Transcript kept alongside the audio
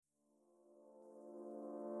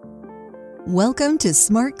Welcome to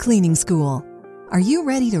Smart Cleaning School. Are you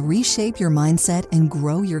ready to reshape your mindset and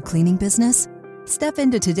grow your cleaning business? Step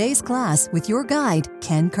into today's class with your guide,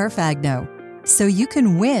 Ken Carfagno, so you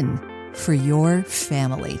can win for your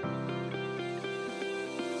family.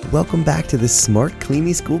 Welcome back to the Smart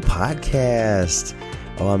Cleaning School podcast.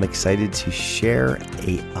 I'm excited to share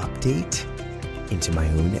a update into my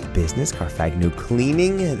own business, Carfagno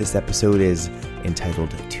Cleaning. This episode is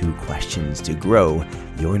entitled 2 Questions to Grow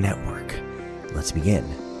Your Network. Let's begin.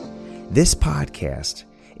 This podcast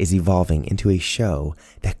is evolving into a show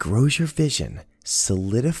that grows your vision,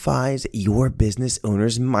 solidifies your business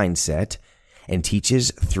owner's mindset, and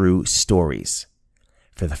teaches through stories.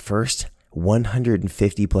 For the first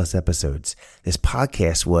 150 plus episodes, this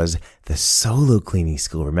podcast was the Solo Cleaning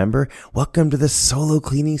School. Remember? Welcome to the Solo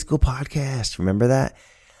Cleaning School podcast. Remember that?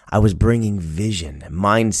 I was bringing vision,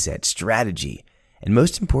 mindset, strategy, and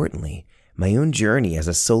most importantly, my own journey as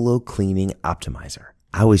a solo cleaning optimizer.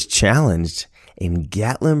 I was challenged in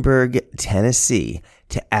Gatlinburg, Tennessee,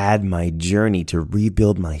 to add my journey to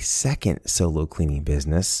rebuild my second solo cleaning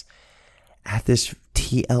business at this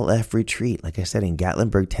TLF retreat, like I said, in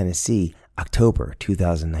Gatlinburg, Tennessee, October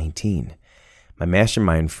 2019. My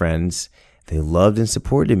mastermind friends, they loved and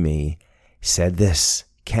supported me, said this: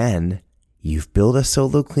 Ken, you've built a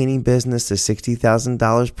solo cleaning business to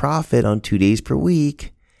 $60,000 profit on 2 days per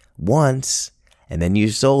week once, and then you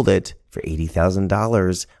sold it for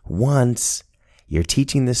 $80,000 once. You're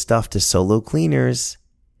teaching this stuff to solo cleaners.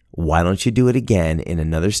 Why don't you do it again in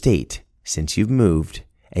another state since you've moved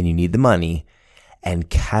and you need the money,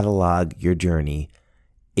 and catalog your journey?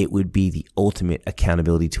 It would be the ultimate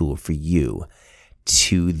accountability tool for you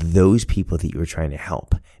to those people that you're trying to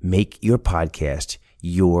help. Make your podcast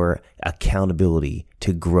your accountability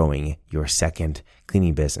to growing your second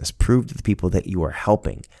cleaning business. Prove to the people that you are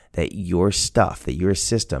helping that your stuff, that your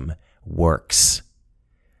system works.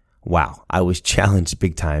 Wow, I was challenged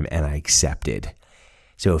big time and I accepted.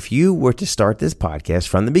 So if you were to start this podcast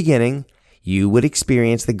from the beginning, you would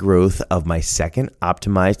experience the growth of my second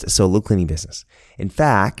optimized solo cleaning business. In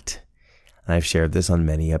fact, and I've shared this on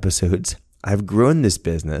many episodes, I've grown this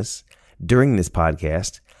business during this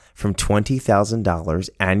podcast from $20,000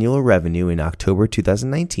 annual revenue in October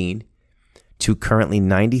 2019 to currently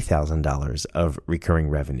 $90,000 of recurring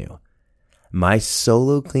revenue. My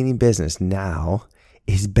solo cleaning business now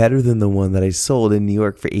is better than the one that I sold in New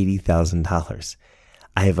York for $80,000.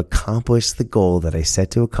 I have accomplished the goal that I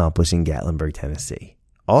set to accomplish in Gatlinburg, Tennessee.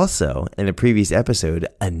 Also, in a previous episode,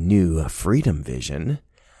 A New Freedom Vision,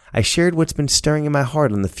 I shared what's been stirring in my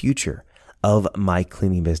heart on the future of my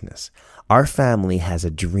cleaning business. Our family has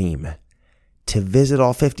a dream to visit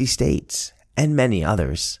all 50 states and many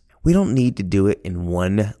others. We don't need to do it in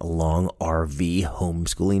one long RV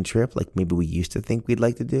homeschooling trip like maybe we used to think we'd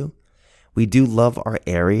like to do. We do love our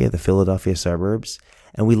area, the Philadelphia suburbs,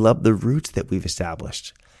 and we love the roots that we've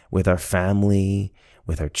established with our family,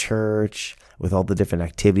 with our church, with all the different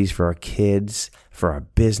activities for our kids, for our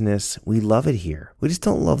business. We love it here. We just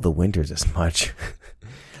don't love the winters as much.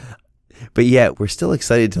 But yet, we're still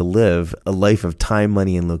excited to live a life of time,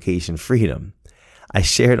 money, and location freedom. I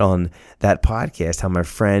shared on that podcast how my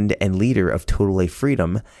friend and leader of Total A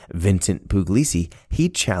Freedom, Vincent Puglisi, he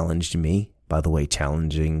challenged me. By the way,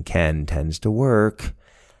 challenging Ken tends to work.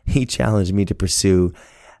 He challenged me to pursue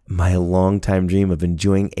my longtime dream of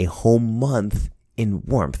enjoying a whole month in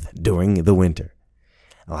warmth during the winter.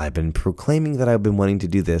 Well, I've been proclaiming that I've been wanting to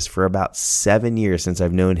do this for about 7 years since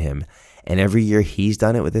I've known him. And every year he's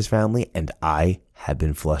done it with his family, and I have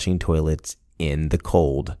been flushing toilets in the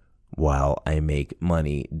cold while I make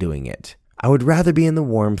money doing it. I would rather be in the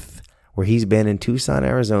warmth where he's been in Tucson,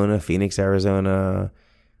 Arizona, Phoenix, Arizona,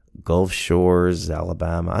 Gulf Shores,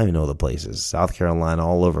 Alabama, I know the places, South Carolina,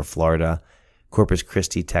 all over Florida, Corpus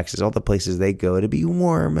Christi, Texas, all the places they go to be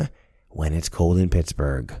warm when it's cold in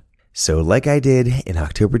Pittsburgh. So like I did in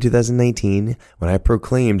October 2019, when I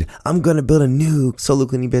proclaimed, I'm going to build a new solo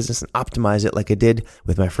cleaning business and optimize it like I did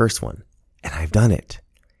with my first one. And I've done it.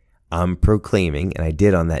 I'm proclaiming, and I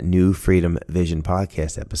did on that New Freedom Vision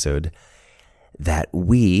podcast episode, that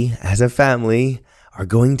we as a family are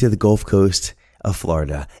going to the Gulf Coast of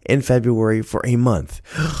Florida in February for a month.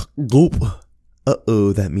 Gulp.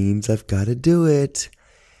 Uh-oh, that means I've got to do it.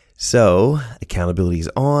 So accountability is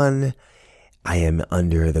on. I am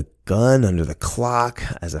under the gun, under the clock.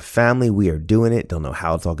 As a family, we are doing it. Don't know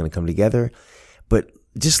how it's all going to come together. But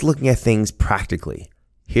just looking at things practically,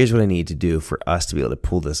 here's what I need to do for us to be able to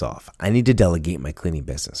pull this off. I need to delegate my cleaning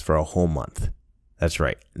business for a whole month. That's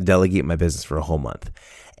right. Delegate my business for a whole month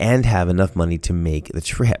and have enough money to make the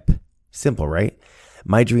trip. Simple, right?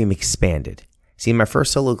 My dream expanded See, in my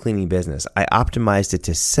first solo cleaning business, I optimized it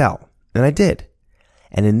to sell, and I did.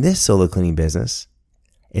 And in this solo cleaning business,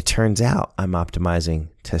 it turns out I'm optimizing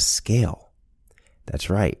to scale. That's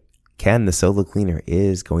right. Ken, the solo cleaner,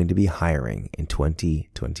 is going to be hiring in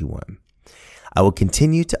 2021. I will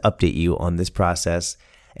continue to update you on this process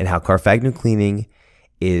and how Carfagno Cleaning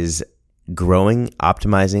is growing,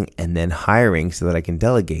 optimizing, and then hiring so that I can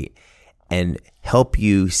delegate and help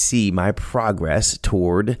you see my progress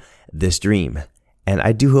toward this dream. And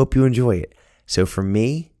I do hope you enjoy it. So for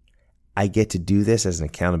me, I get to do this as an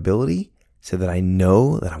accountability so that I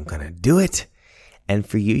know that I'm going to do it. And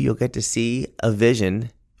for you, you'll get to see a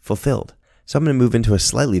vision fulfilled. So I'm going to move into a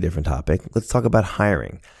slightly different topic. Let's talk about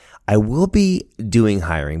hiring. I will be doing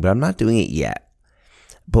hiring, but I'm not doing it yet.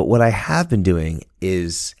 But what I have been doing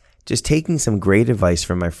is just taking some great advice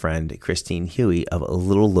from my friend Christine Huey of A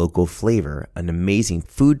Little Local Flavor, an amazing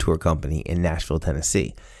food tour company in Nashville,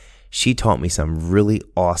 Tennessee. She taught me some really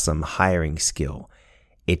awesome hiring skill.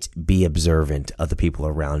 It's be observant of the people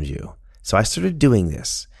around you. So I started doing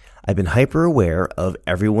this. I've been hyper aware of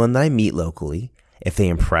everyone that I meet locally. If they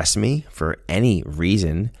impress me for any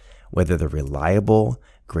reason, whether they're reliable,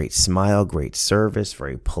 great smile, great service,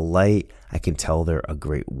 very polite, I can tell they're a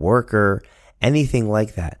great worker, anything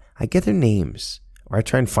like that, I get their names, or I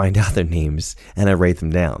try and find out their names, and I write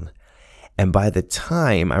them down. And by the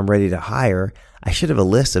time I'm ready to hire, I should have a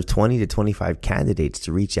list of 20 to 25 candidates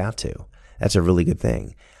to reach out to. That's a really good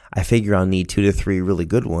thing. I figure I'll need 2 to 3 really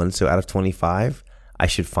good ones, so out of 25, I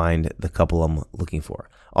should find the couple I'm looking for.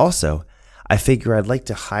 Also, I figure I'd like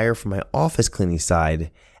to hire for my office cleaning side,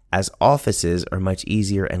 as offices are much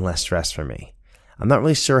easier and less stress for me. I'm not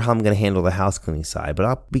really sure how I'm going to handle the house cleaning side, but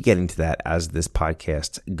I'll be getting to that as this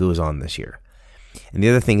podcast goes on this year. And the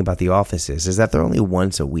other thing about the offices is that they're only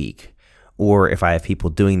once a week. Or if I have people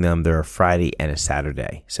doing them, they're a Friday and a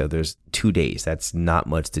Saturday. So there's 2 days. That's not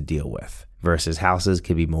much to deal with. Versus houses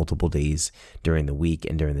could be multiple days during the week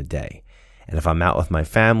and during the day. And if I'm out with my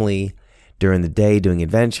family during the day doing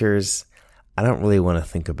adventures, I don't really want to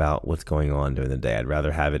think about what's going on during the day. I'd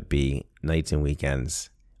rather have it be nights and weekends,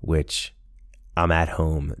 which I'm at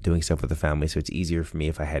home doing stuff with the family. So it's easier for me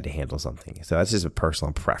if I had to handle something. So that's just a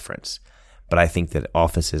personal preference. But I think that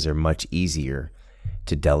offices are much easier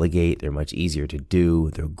to delegate. They're much easier to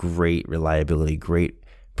do. They're great reliability, great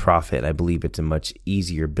profit. I believe it's a much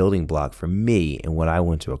easier building block for me and what I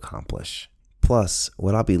want to accomplish. Plus,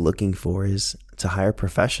 what I'll be looking for is to hire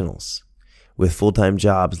professionals with full-time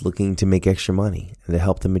jobs looking to make extra money and to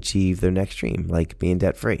help them achieve their next dream, like being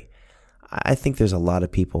debt-free. I think there's a lot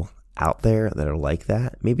of people out there that are like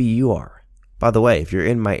that. Maybe you are. By the way, if you're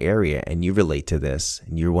in my area and you relate to this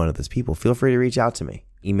and you're one of those people, feel free to reach out to me.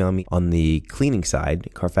 Email me on the cleaning side,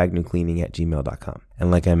 carfagnocleaning@gmail.com.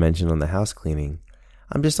 And like I mentioned on the house cleaning,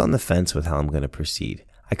 I'm just on the fence with how I'm going to proceed.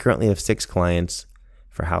 I currently have 6 clients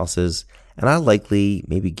for houses, and I'll likely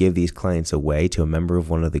maybe give these clients away to a member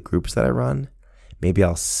of one of the groups that I run. Maybe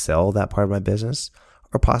I'll sell that part of my business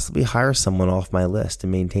or possibly hire someone off my list to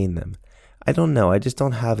maintain them. I don't know. I just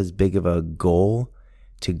don't have as big of a goal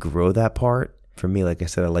to grow that part. For me, like I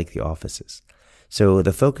said, I like the offices. So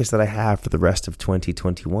the focus that I have for the rest of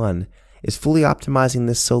 2021 is fully optimizing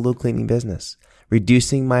this solo cleaning business,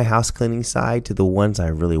 reducing my house cleaning side to the ones I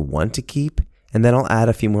really want to keep, and then I'll add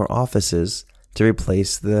a few more offices to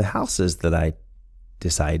replace the houses that I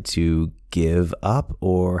decide to give up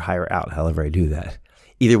or hire out, however I do that.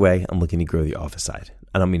 Either way, I'm looking to grow the office side.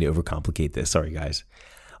 I don't mean to overcomplicate this. Sorry, guys.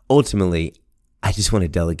 Ultimately, I just want to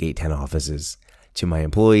delegate 10 offices to my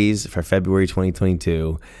employees for February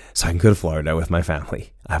 2022 so I can go to Florida with my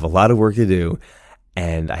family. I have a lot of work to do,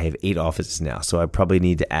 and I have 8 offices now, so I probably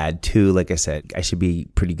need to add 2. Like I said, I should be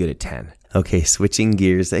pretty good at 10. Okay, switching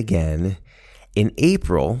gears again. In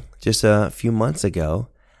April, just a few months ago,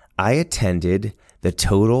 I attended the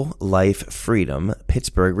Total Life Freedom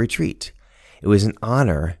Pittsburgh retreat. It was an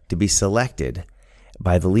honor to be selected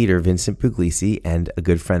by the leader, Vincent Puglisi, and a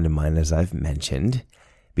good friend of mine, as I've mentioned,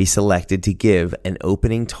 be selected to give an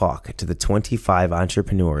opening talk to the 25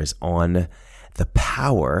 entrepreneurs on the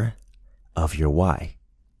power of your why.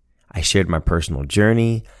 I shared my personal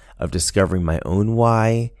journey of discovering my own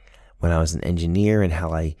why when I was an engineer and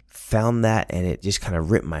how I found that, and it just kind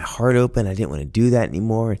of ripped my heart open. I didn't want to do that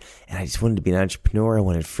anymore, and I just wanted to be an entrepreneur. I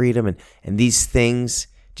wanted freedom, and these things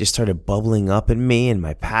just started bubbling up in me, and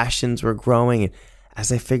my passions were growing. And as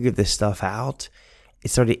I figured this stuff out, it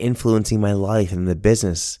started influencing my life and the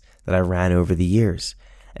business that I ran over the years.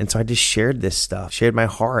 And so I just shared this stuff, shared my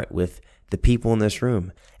heart with the people in this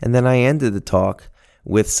room. And then I ended the talk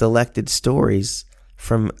with selected stories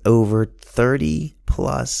from over 30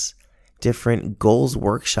 plus different goals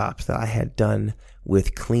workshops that I had done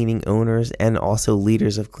with cleaning owners and also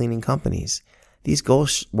leaders of cleaning companies. These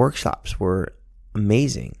goals workshops were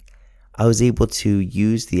amazing. I was able to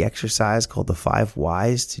use the exercise called the 5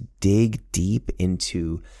 whys to dig deep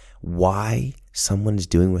into why someone is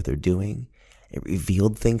doing what they're doing. It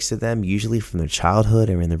revealed things to them, usually from their childhood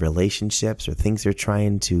or in their relationships or things they're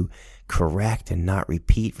trying to correct and not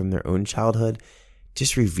repeat from their own childhood.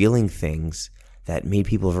 Just revealing things that made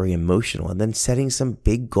people very emotional and then setting some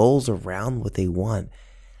big goals around what they want.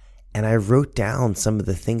 And I wrote down some of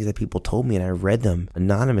the things that people told me and I read them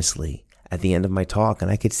anonymously at the end of my talk. And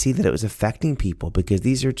I could see that it was affecting people because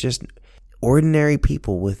these are just ordinary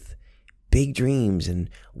people with big dreams and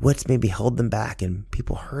what's maybe held them back. And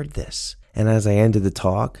people heard this. And as I ended the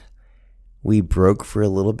talk, we broke for a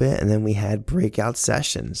little bit and then we had breakout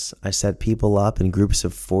sessions. I set people up in groups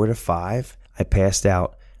of 4 to 5. I passed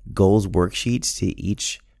out goals worksheets to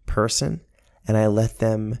each person and I let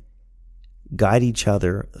them guide each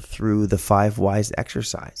other through the 5 whys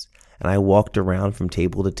exercise. And I walked around from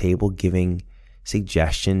table to table giving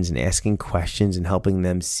suggestions and asking questions and helping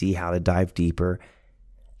them see how to dive deeper.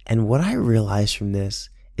 And what I realized from this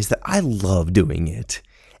is that I love doing it.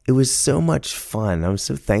 It was so much fun. I'm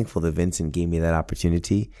so thankful that Vincent gave me that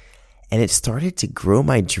opportunity. And it started to grow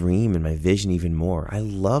my dream and my vision even more. I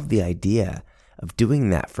love the idea of doing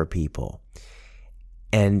that for people.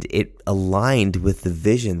 And it aligned with the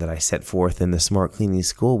vision that I set forth in the Smart Cleaning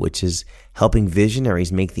School, which is helping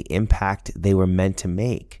visionaries make the impact they were meant to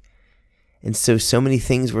make. And so many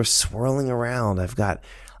things were swirling around. I've got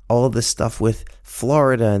all of this stuff with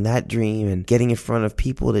Florida and that dream and getting in front of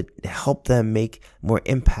people to help them make more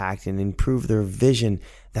impact and improve their vision.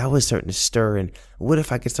 That was starting to stir. And what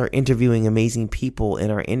if I could start interviewing amazing people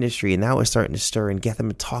in our industry? And that was starting to stir and get them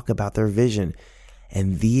to talk about their vision.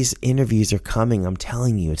 And these interviews are coming. I'm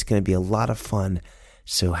telling you, it's going to be a lot of fun.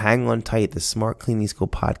 So hang on tight. The Smart Cleaning School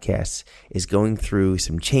podcast is going through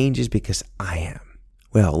some changes because I am.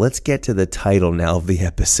 Well, let's get to the title now of the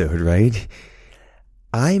episode, right?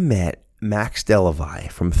 I met Max Delavi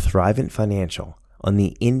from Thrivent Financial on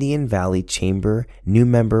the Indian Valley Chamber new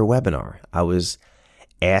member webinar. I was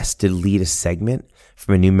asked to lead a segment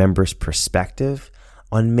from a new member's perspective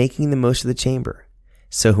on making the most of the chamber.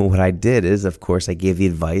 So what I did is, of course, I gave the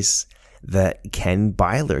advice that Ken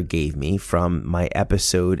Byler gave me from my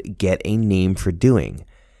episode, Get a Name for Doing.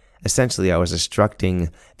 Essentially, I was instructing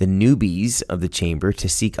the newbies of the chamber to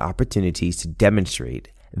seek opportunities to demonstrate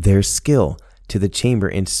their skill to the chamber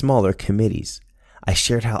in smaller committees. I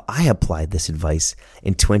shared how I applied this advice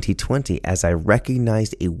in 2020 as I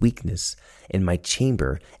recognized a weakness in my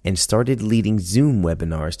chamber and started leading Zoom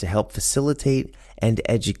webinars to help facilitate and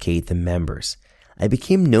educate the members. I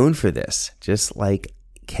became known for this, just like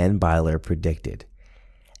Ken Byler predicted.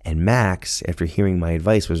 And Max, after hearing my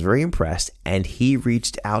advice, was very impressed and he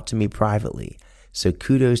reached out to me privately. So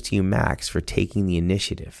kudos to you, Max, for taking the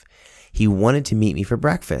initiative. He wanted to meet me for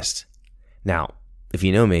breakfast. Now, if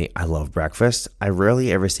you know me, I love breakfast. I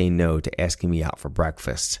rarely ever say no to asking me out for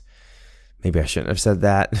breakfast. Maybe I shouldn't have said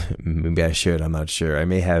that. Maybe I should. I'm not sure. I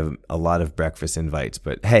may have a lot of breakfast invites,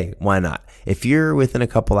 but hey, why not? If you're within a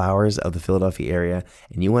couple hours of the Philadelphia area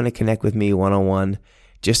and you want to connect with me one-on-one,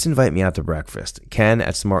 just invite me out to breakfast. Ken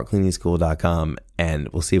at smartcleaningschool.com, and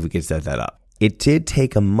we'll see if we can set that up. It did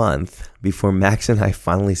take a month before Max and I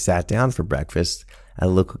finally sat down for breakfast at a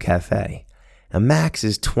local cafe. Now, Max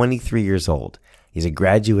is 23 years old. He's a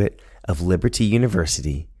graduate of Liberty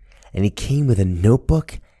University, and he came with a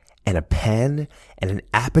notebook and a pen and an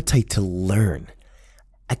appetite to learn.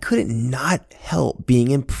 I couldn't not help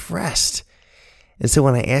being impressed. And so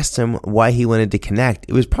when I asked him why he wanted to connect,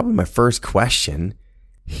 it was probably my first question.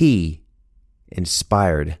 He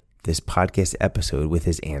inspired this podcast episode with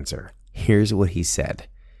his answer. Here's what he said.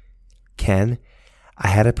 Ken, I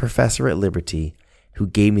had a professor at Liberty who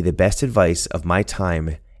gave me the best advice of my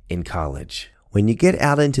time in college. When you get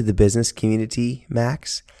out into the business community,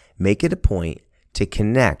 Max, make it a point to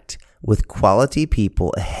connect with quality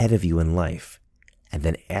people ahead of you in life, and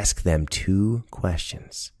then ask them 2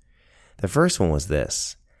 questions. The first one was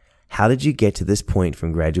this: how did you get to this point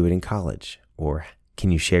from graduating college? Or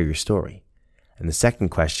can you share your story? And the second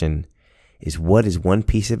question is, what is one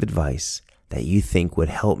piece of advice that you think would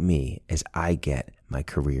help me as I get my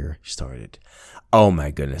career started? Oh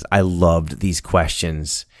my goodness, I loved these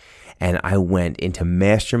questions. And I went into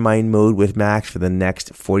mastermind mode with Max for the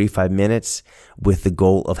next 45 minutes with the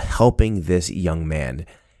goal of helping this young man.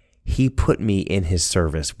 He put me in his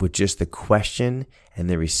service with just the question and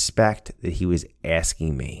the respect that he was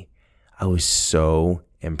asking me. I was so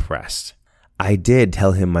impressed. I did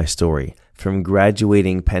tell him my story from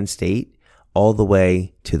graduating Penn State all the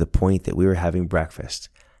way to the point that we were having breakfast.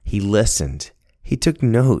 He listened. He took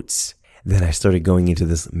notes. Then I started going into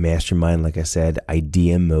this mastermind, like I said,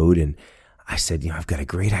 idea mode. And I said, I've got a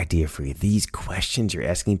great idea for you. These questions you're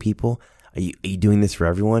asking people, are you doing this for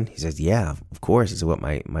everyone? He says, yeah, of course. This is what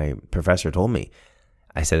my professor told me.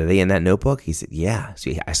 I said, are they in that notebook? He said, yeah.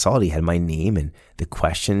 So I saw it. He had my name and the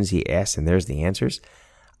questions he asked, and there's the answers.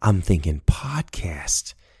 I'm thinking,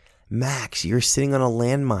 podcast. Max, you're sitting on a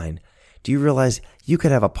landmine. Do you realize you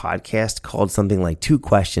could have a podcast called something like 2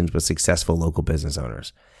 Questions with Successful Local Business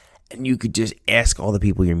Owners? And you could just ask all the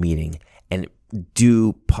people you're meeting and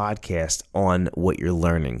do podcasts on what you're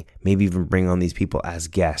learning. Maybe even bring on these people as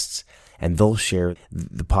guests. And they'll share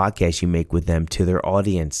the podcast you make with them to their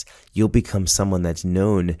audience. You'll become someone that's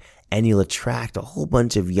known, and you'll attract a whole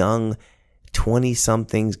bunch of young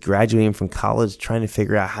 20-somethings graduating from college trying to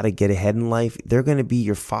figure out how to get ahead in life. They're going to be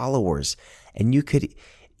your followers. And you could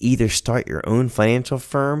either start your own financial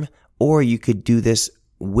firm, or you could do this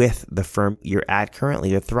with the firm you're at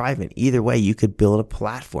currently or thriving. Either way, you could build a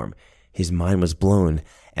platform. His mind was blown.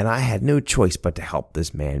 And I had no choice but to help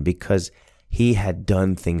this man because he had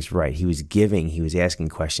done things right. He was giving. He was asking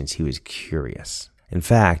questions. He was curious. In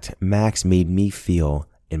fact, Max made me feel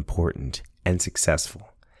important and successful.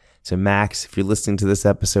 So Max, if you're listening to this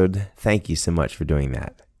episode, thank you so much for doing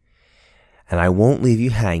that. And I won't leave you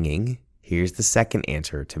hanging. Here's the second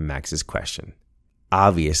answer to Max's question.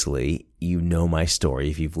 Obviously, you know my story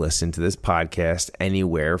if you've listened to this podcast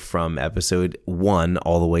anywhere from episode 1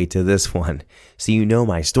 all the way to this one. So you know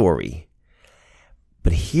my story.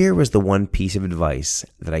 But here was the one piece of advice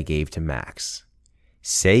that I gave to Max.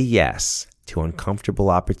 Say yes to uncomfortable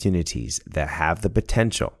opportunities that have the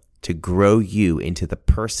potential to grow you into the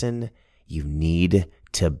person you need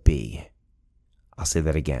to be. I'll say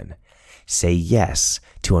that again. Say yes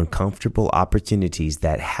to uncomfortable opportunities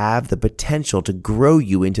that have the potential to grow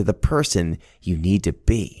you into the person you need to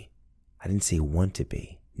be. I didn't say want to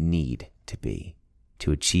be, need to be,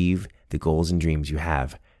 to achieve the goals and dreams you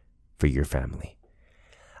have for your family.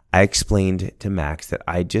 I explained to Max that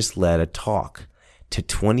I just led a talk to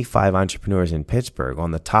 25 entrepreneurs in Pittsburgh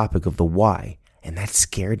on the topic of the why, and that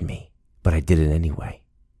scared me, but I did it anyway.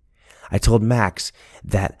 I told Max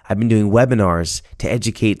that I've been doing webinars to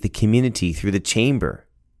educate the community through the chamber,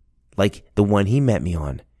 like the one he met me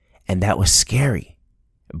on, and that was scary,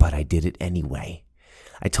 but I did it anyway.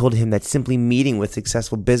 I told him that simply meeting with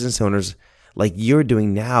successful business owners like you're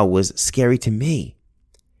doing now was scary to me,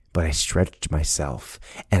 but I stretched myself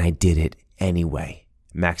and I did it anyway.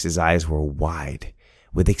 Max's eyes were wide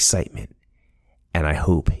with excitement, and I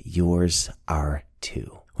hope yours are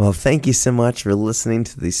too. Well, thank you so much for listening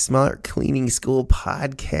to the Smart Cleaning School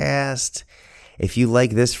podcast. If you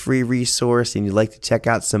like this free resource and you'd like to check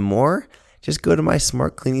out some more, just go to my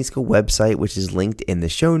Smart Cleaning School website, which is linked in the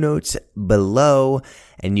show notes below,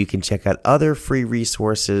 and you can check out other free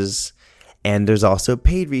resources. And there's also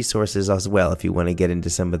paid resources as well if you want to get into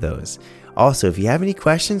some of those. Also, if you have any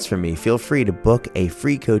questions for me, feel free to book a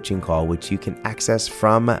free coaching call, which you can access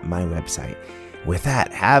from my website. With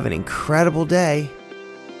that, have an incredible day.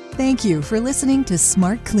 Thank you for listening to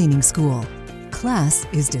Smart Cleaning School. Class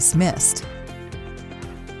is dismissed.